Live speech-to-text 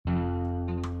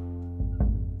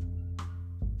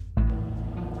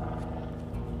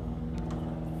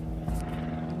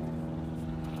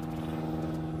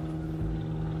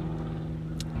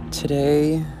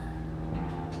Today,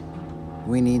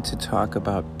 we need to talk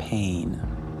about pain.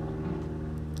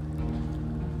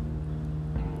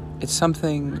 It's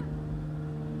something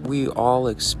we all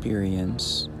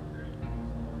experience,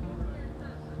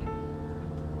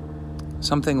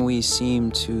 something we seem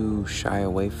to shy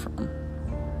away from,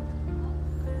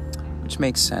 which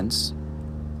makes sense.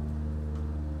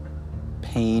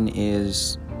 Pain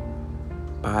is,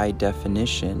 by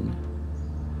definition,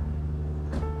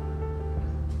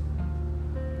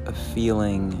 a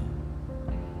feeling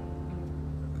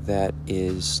that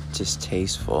is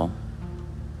distasteful.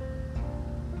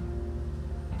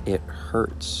 It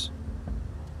hurts,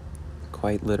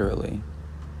 quite literally.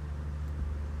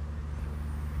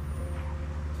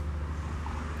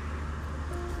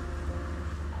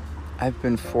 I've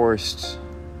been forced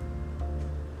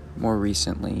more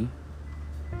recently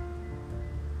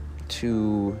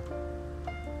to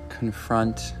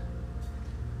confront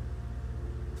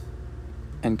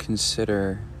and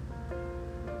consider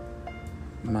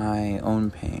my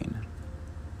own pain.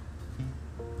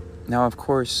 Now, of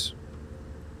course,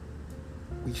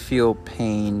 we feel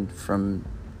pain from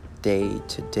day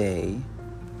to day.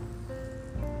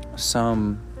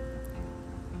 Some,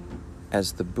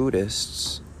 as the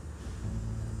Buddhists,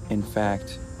 in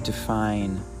fact,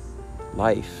 define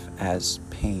life as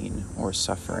pain or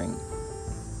suffering.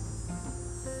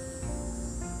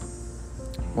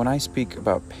 When I speak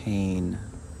about pain,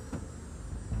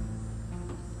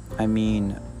 I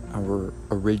mean our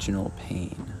original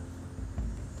pain.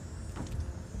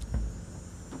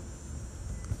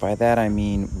 By that I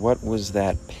mean, what was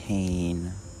that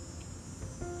pain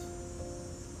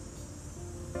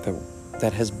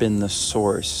that has been the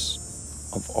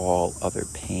source of all other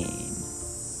pain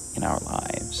in our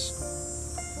lives?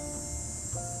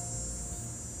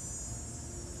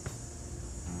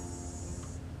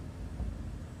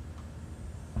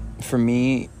 For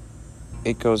me,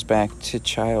 it goes back to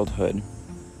childhood.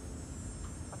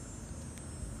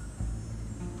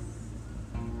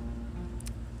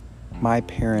 My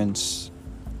parents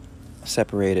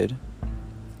separated,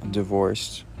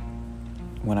 divorced,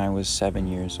 when I was 7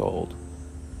 years old.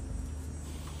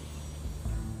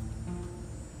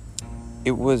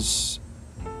 It was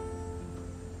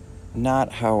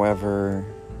not, however,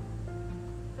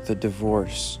 the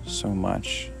divorce so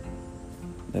much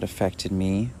that affected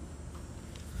me,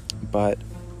 but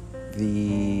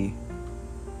the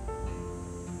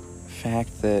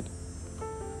fact that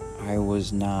I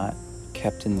was not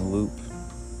kept in the loop,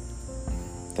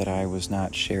 that I was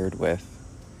not shared with,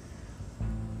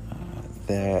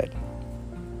 that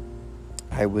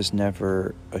I was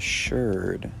never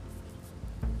assured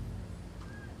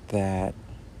that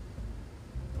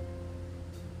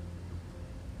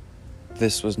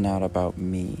this was not about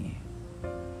me,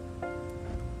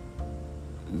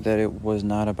 that it was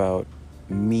not about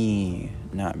me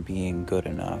not being good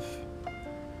enough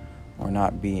or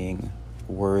not being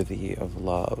worthy of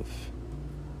love,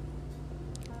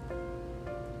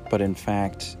 but in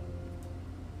fact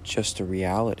just a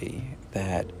reality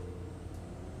that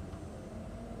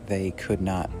they could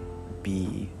not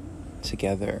be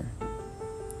together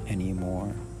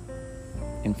anymore.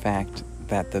 In fact,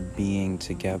 that the being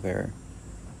together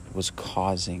was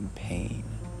causing pain.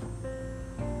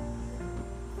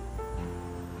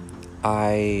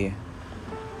 I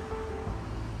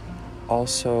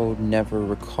also never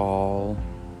recall,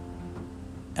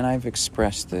 and I've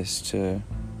expressed this to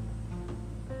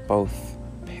both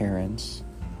parents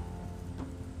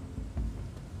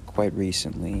quite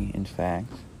recently, in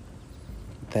fact,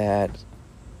 that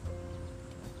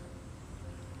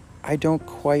I don't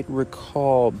quite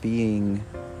recall being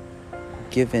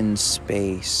given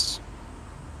space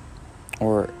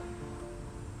or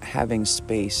having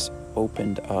space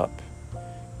opened up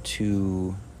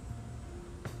to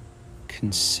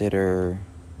consider,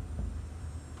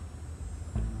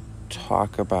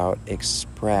 talk about,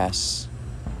 express,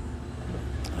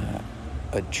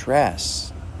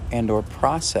 address, and or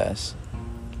process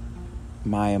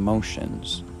my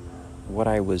emotions, what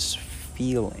I was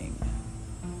feeling.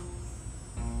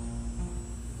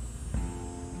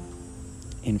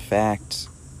 In fact,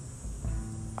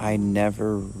 I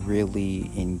never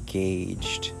really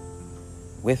engaged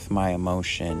with my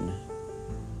emotion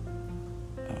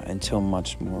until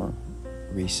much more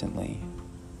recently.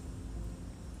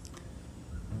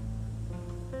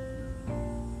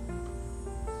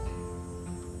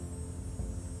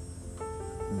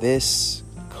 This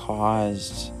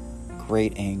caused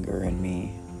great anger in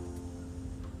me.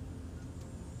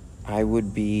 I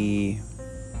would be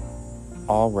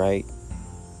all right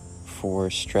for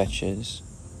stretches,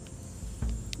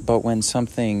 but when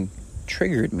something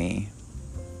triggered me,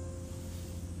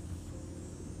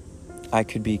 I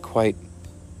could be quite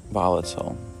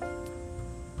volatile.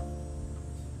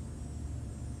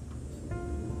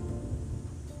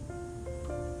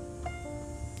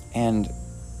 And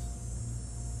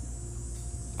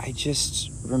I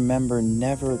just remember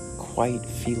never quite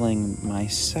feeling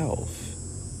myself.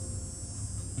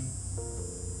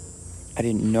 I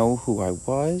didn't know who I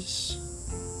was.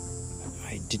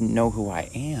 I didn't know who I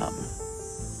am.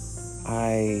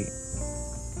 I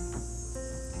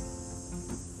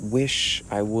wish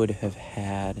I would have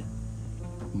had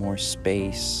more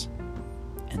space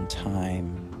and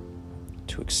time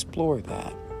to explore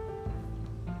that.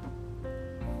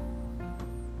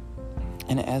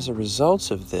 And as a result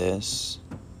of this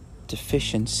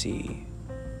deficiency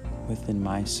within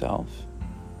myself,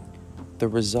 the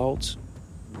result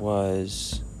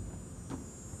was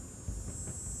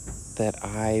that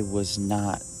I was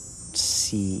not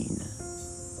seen.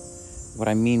 What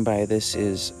I mean by this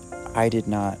is I did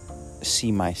not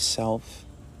see myself,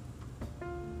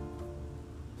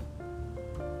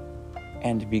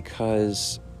 and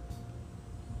because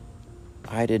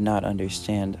I did not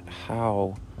understand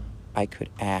how I could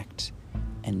act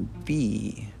and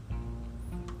be,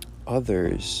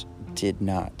 others did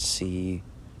not see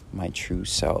my true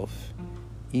self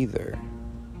either.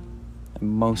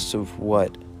 Most of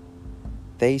what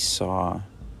they saw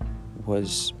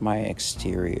was my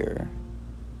exterior,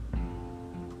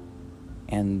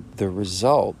 and the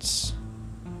results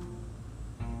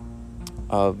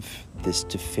of this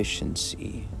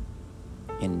deficiency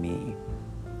in me.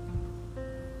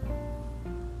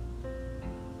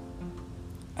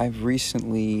 I've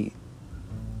recently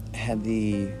had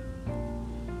the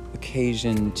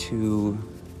occasion to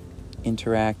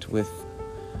interact with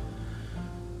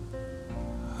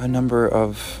a number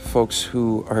of folks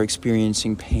who are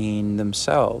experiencing pain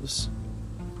themselves.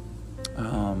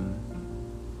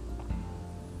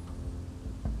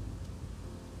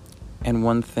 And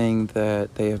one thing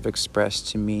that they have expressed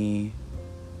to me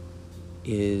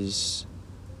is,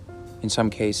 in some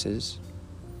cases,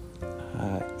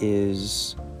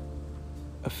 is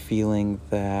a feeling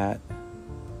that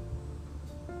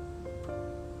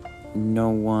no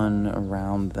one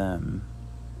around them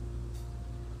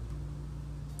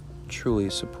truly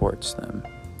supports them.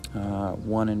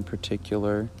 One in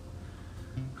particular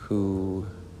who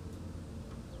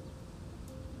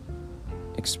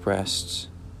expressed,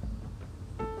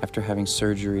 after having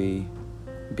surgery,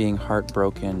 being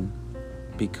heartbroken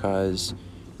because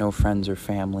no friends or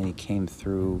family came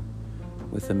through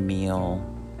with a meal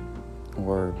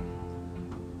or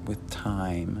with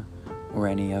time or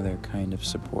any other kind of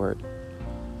support.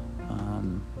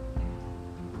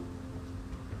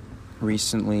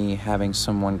 Recently, having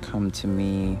someone come to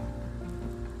me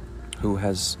who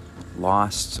has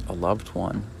lost a loved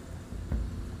one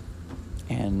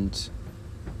and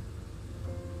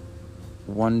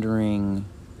wondering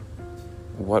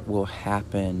what will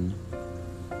happen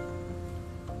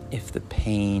if the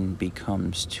pain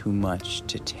becomes too much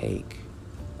to take.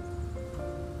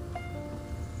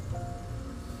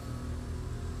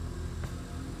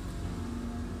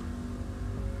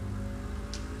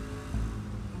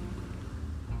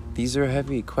 These are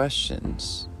heavy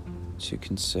questions to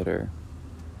consider.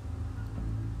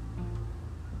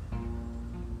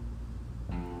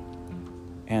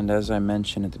 And as I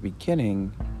mentioned at the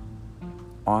beginning,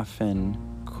 often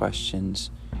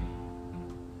questions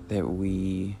that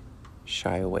we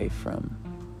shy away from,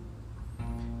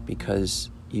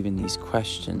 because even these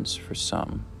questions for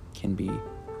some can be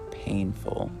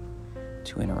painful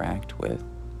to interact with.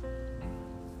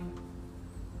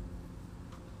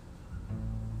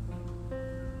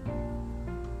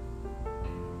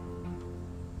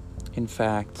 In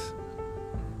fact,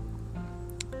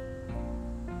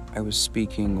 I was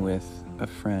speaking with a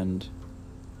friend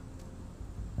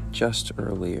just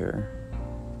earlier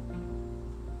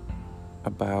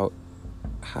about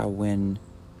how when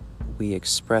we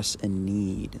express a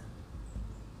need,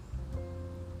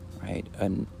 right,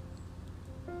 an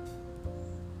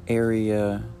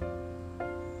area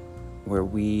where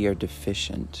we are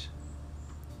deficient,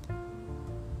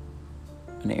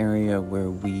 an area where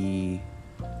we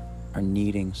are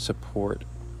needing support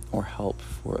or help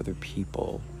for other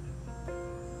people,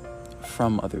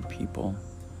 from other people,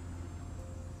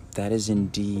 that is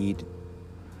indeed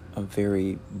a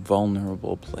very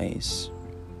vulnerable place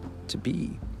to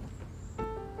be.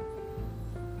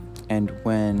 And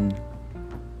when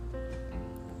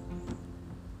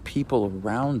people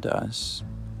around us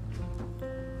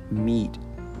meet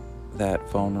that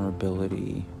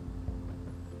vulnerability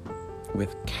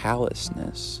with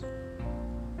callousness,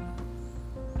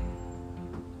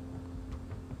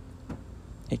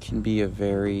 it can be a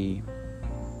very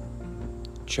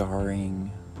jarring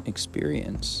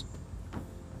experience.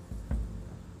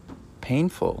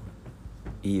 Painful,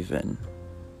 even,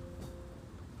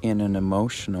 in an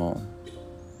emotional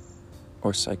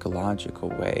or psychological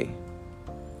way.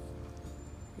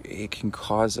 It can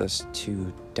cause us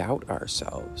to doubt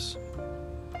ourselves,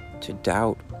 to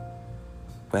doubt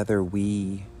whether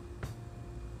we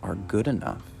are good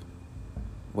enough,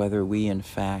 whether we in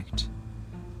fact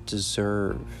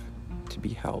deserve to be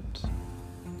helped.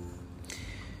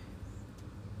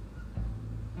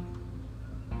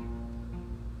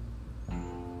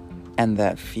 And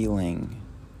that feeling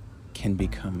can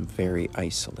become very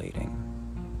isolating.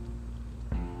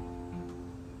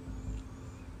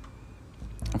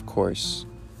 Of course,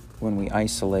 when we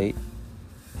isolate,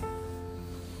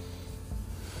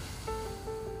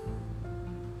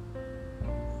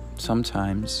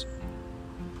 sometimes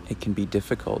it can be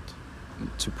difficult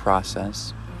to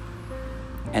process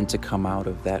and to come out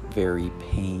of that very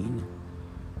pain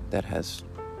that has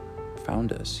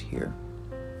found us here.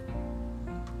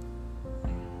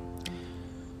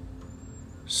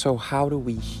 So how do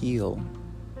we heal?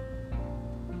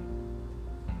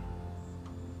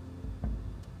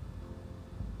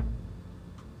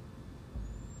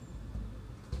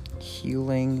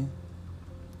 Healing,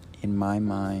 in my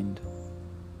mind,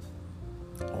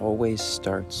 always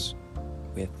starts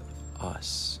with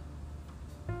us.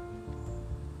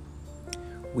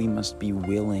 We must be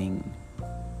willing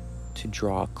to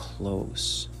draw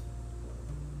close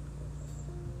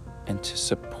and to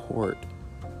support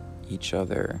each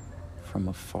other from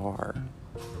afar.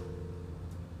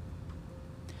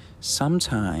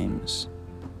 Sometimes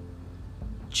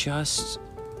just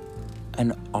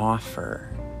an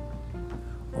offer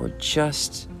or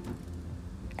just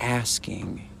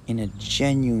asking in a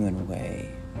genuine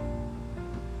way,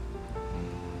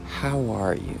 "How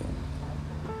are you?"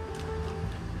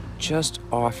 Just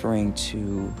offering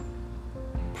to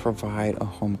provide a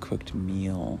home-cooked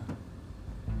meal,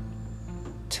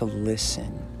 to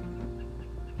listen,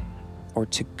 or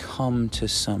to come to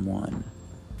someone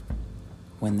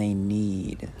when they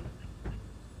need,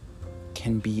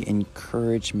 can be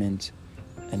encouragement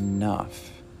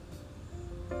enough.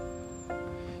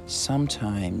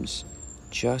 Sometimes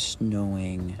just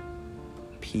knowing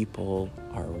people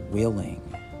are willing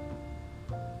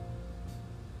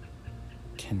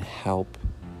can help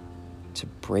to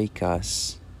break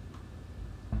us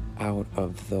out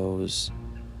of those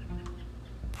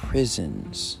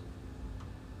prisons,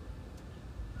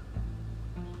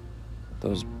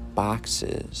 those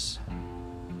boxes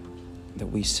that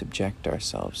we subject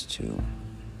ourselves to.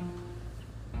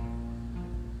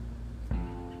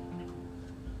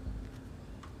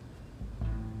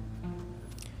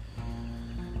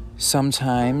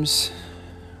 Sometimes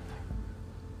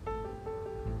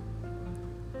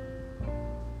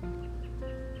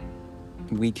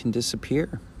we can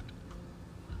disappear.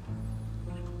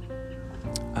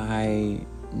 I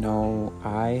know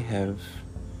I have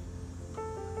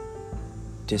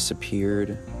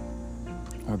disappeared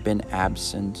or been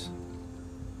absent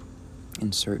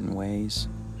in certain ways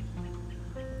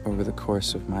over the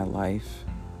course of my life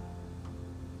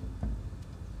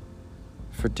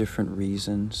for different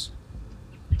reasons.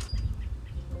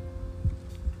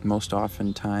 Most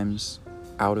oftentimes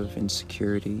out of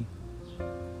insecurity,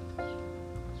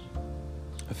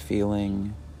 a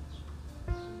feeling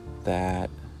that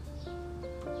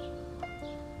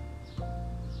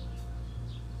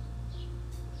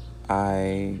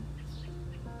I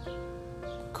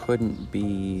couldn't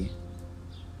be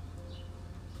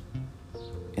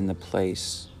in the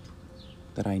place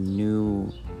that I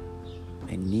knew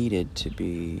I needed to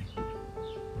be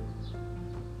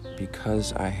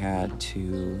because I had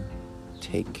to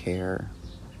take care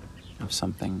of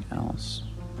something else.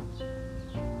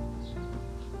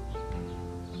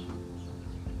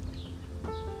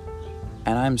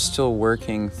 And I'm still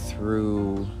working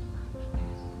through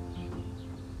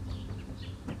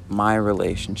my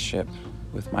relationship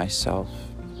with myself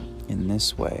in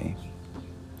this way.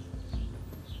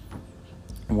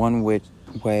 One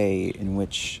way in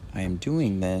which I am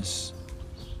doing this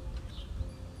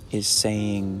is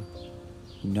saying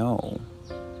no.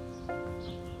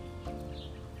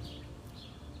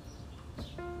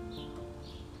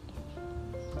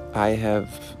 I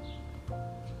have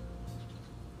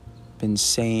been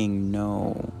saying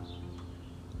no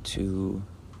to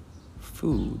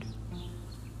food,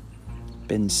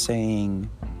 been saying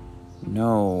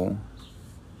no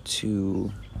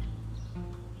to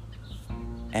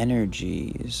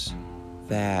energies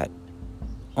that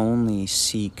only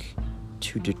seek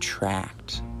to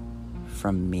detract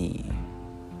from me,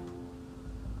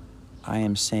 I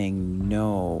am saying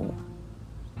no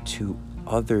to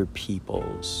other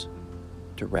people's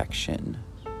direction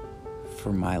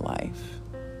for my life.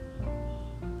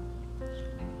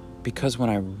 Because when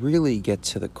I really get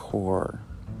to the core,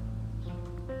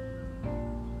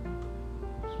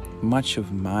 much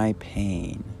of my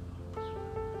pain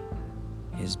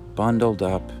is bundled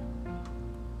up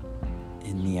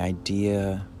in the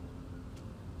idea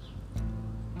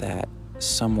that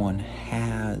someone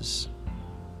has,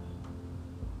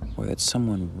 or that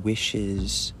someone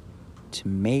wishes to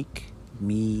make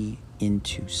me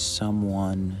into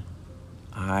someone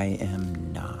I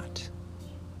am not.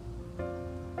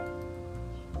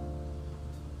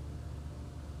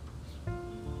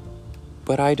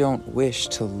 But I don't wish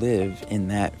to live in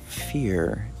that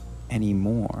fear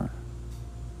anymore.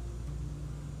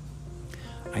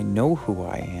 I know who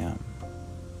I am.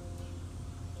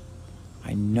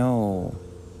 I know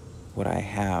what I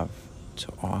have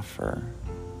to offer.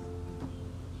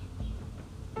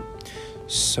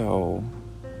 So,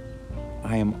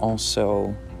 I am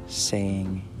also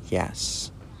saying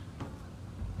yes.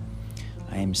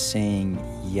 I am saying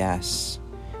yes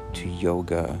to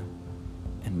yoga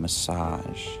and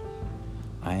massage.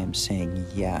 I am saying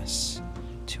yes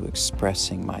to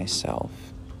expressing myself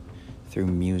through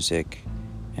music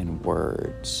and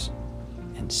words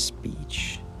and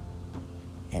speech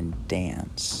and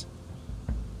dance.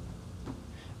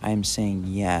 I am saying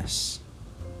yes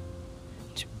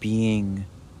to being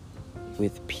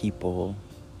with people,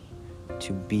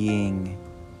 to being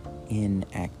in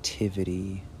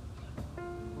activity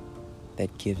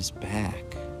that gives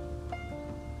back,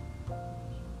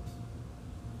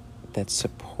 that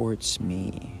supports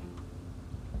me,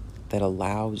 that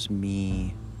allows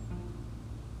me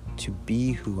to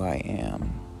be who I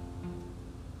am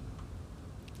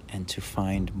and to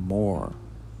find more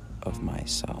of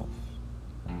myself.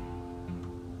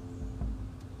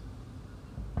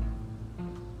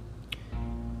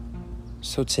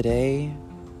 So today,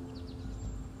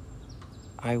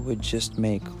 I would just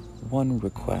make one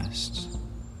request.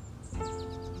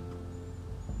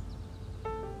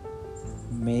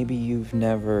 Maybe you've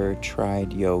never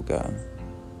tried yoga.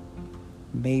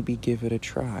 Maybe give it a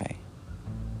try.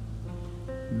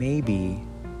 Maybe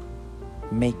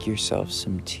make yourself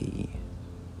some tea.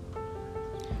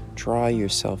 Draw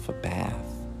yourself a bath.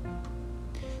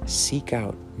 Seek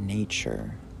out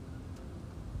nature.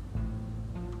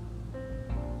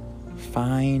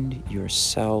 Find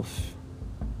yourself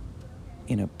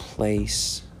in a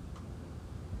place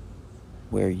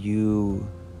where you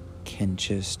can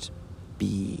just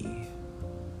be.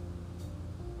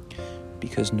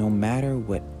 Because no matter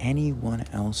what anyone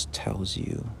else tells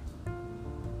you,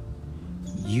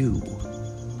 you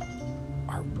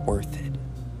are worth it.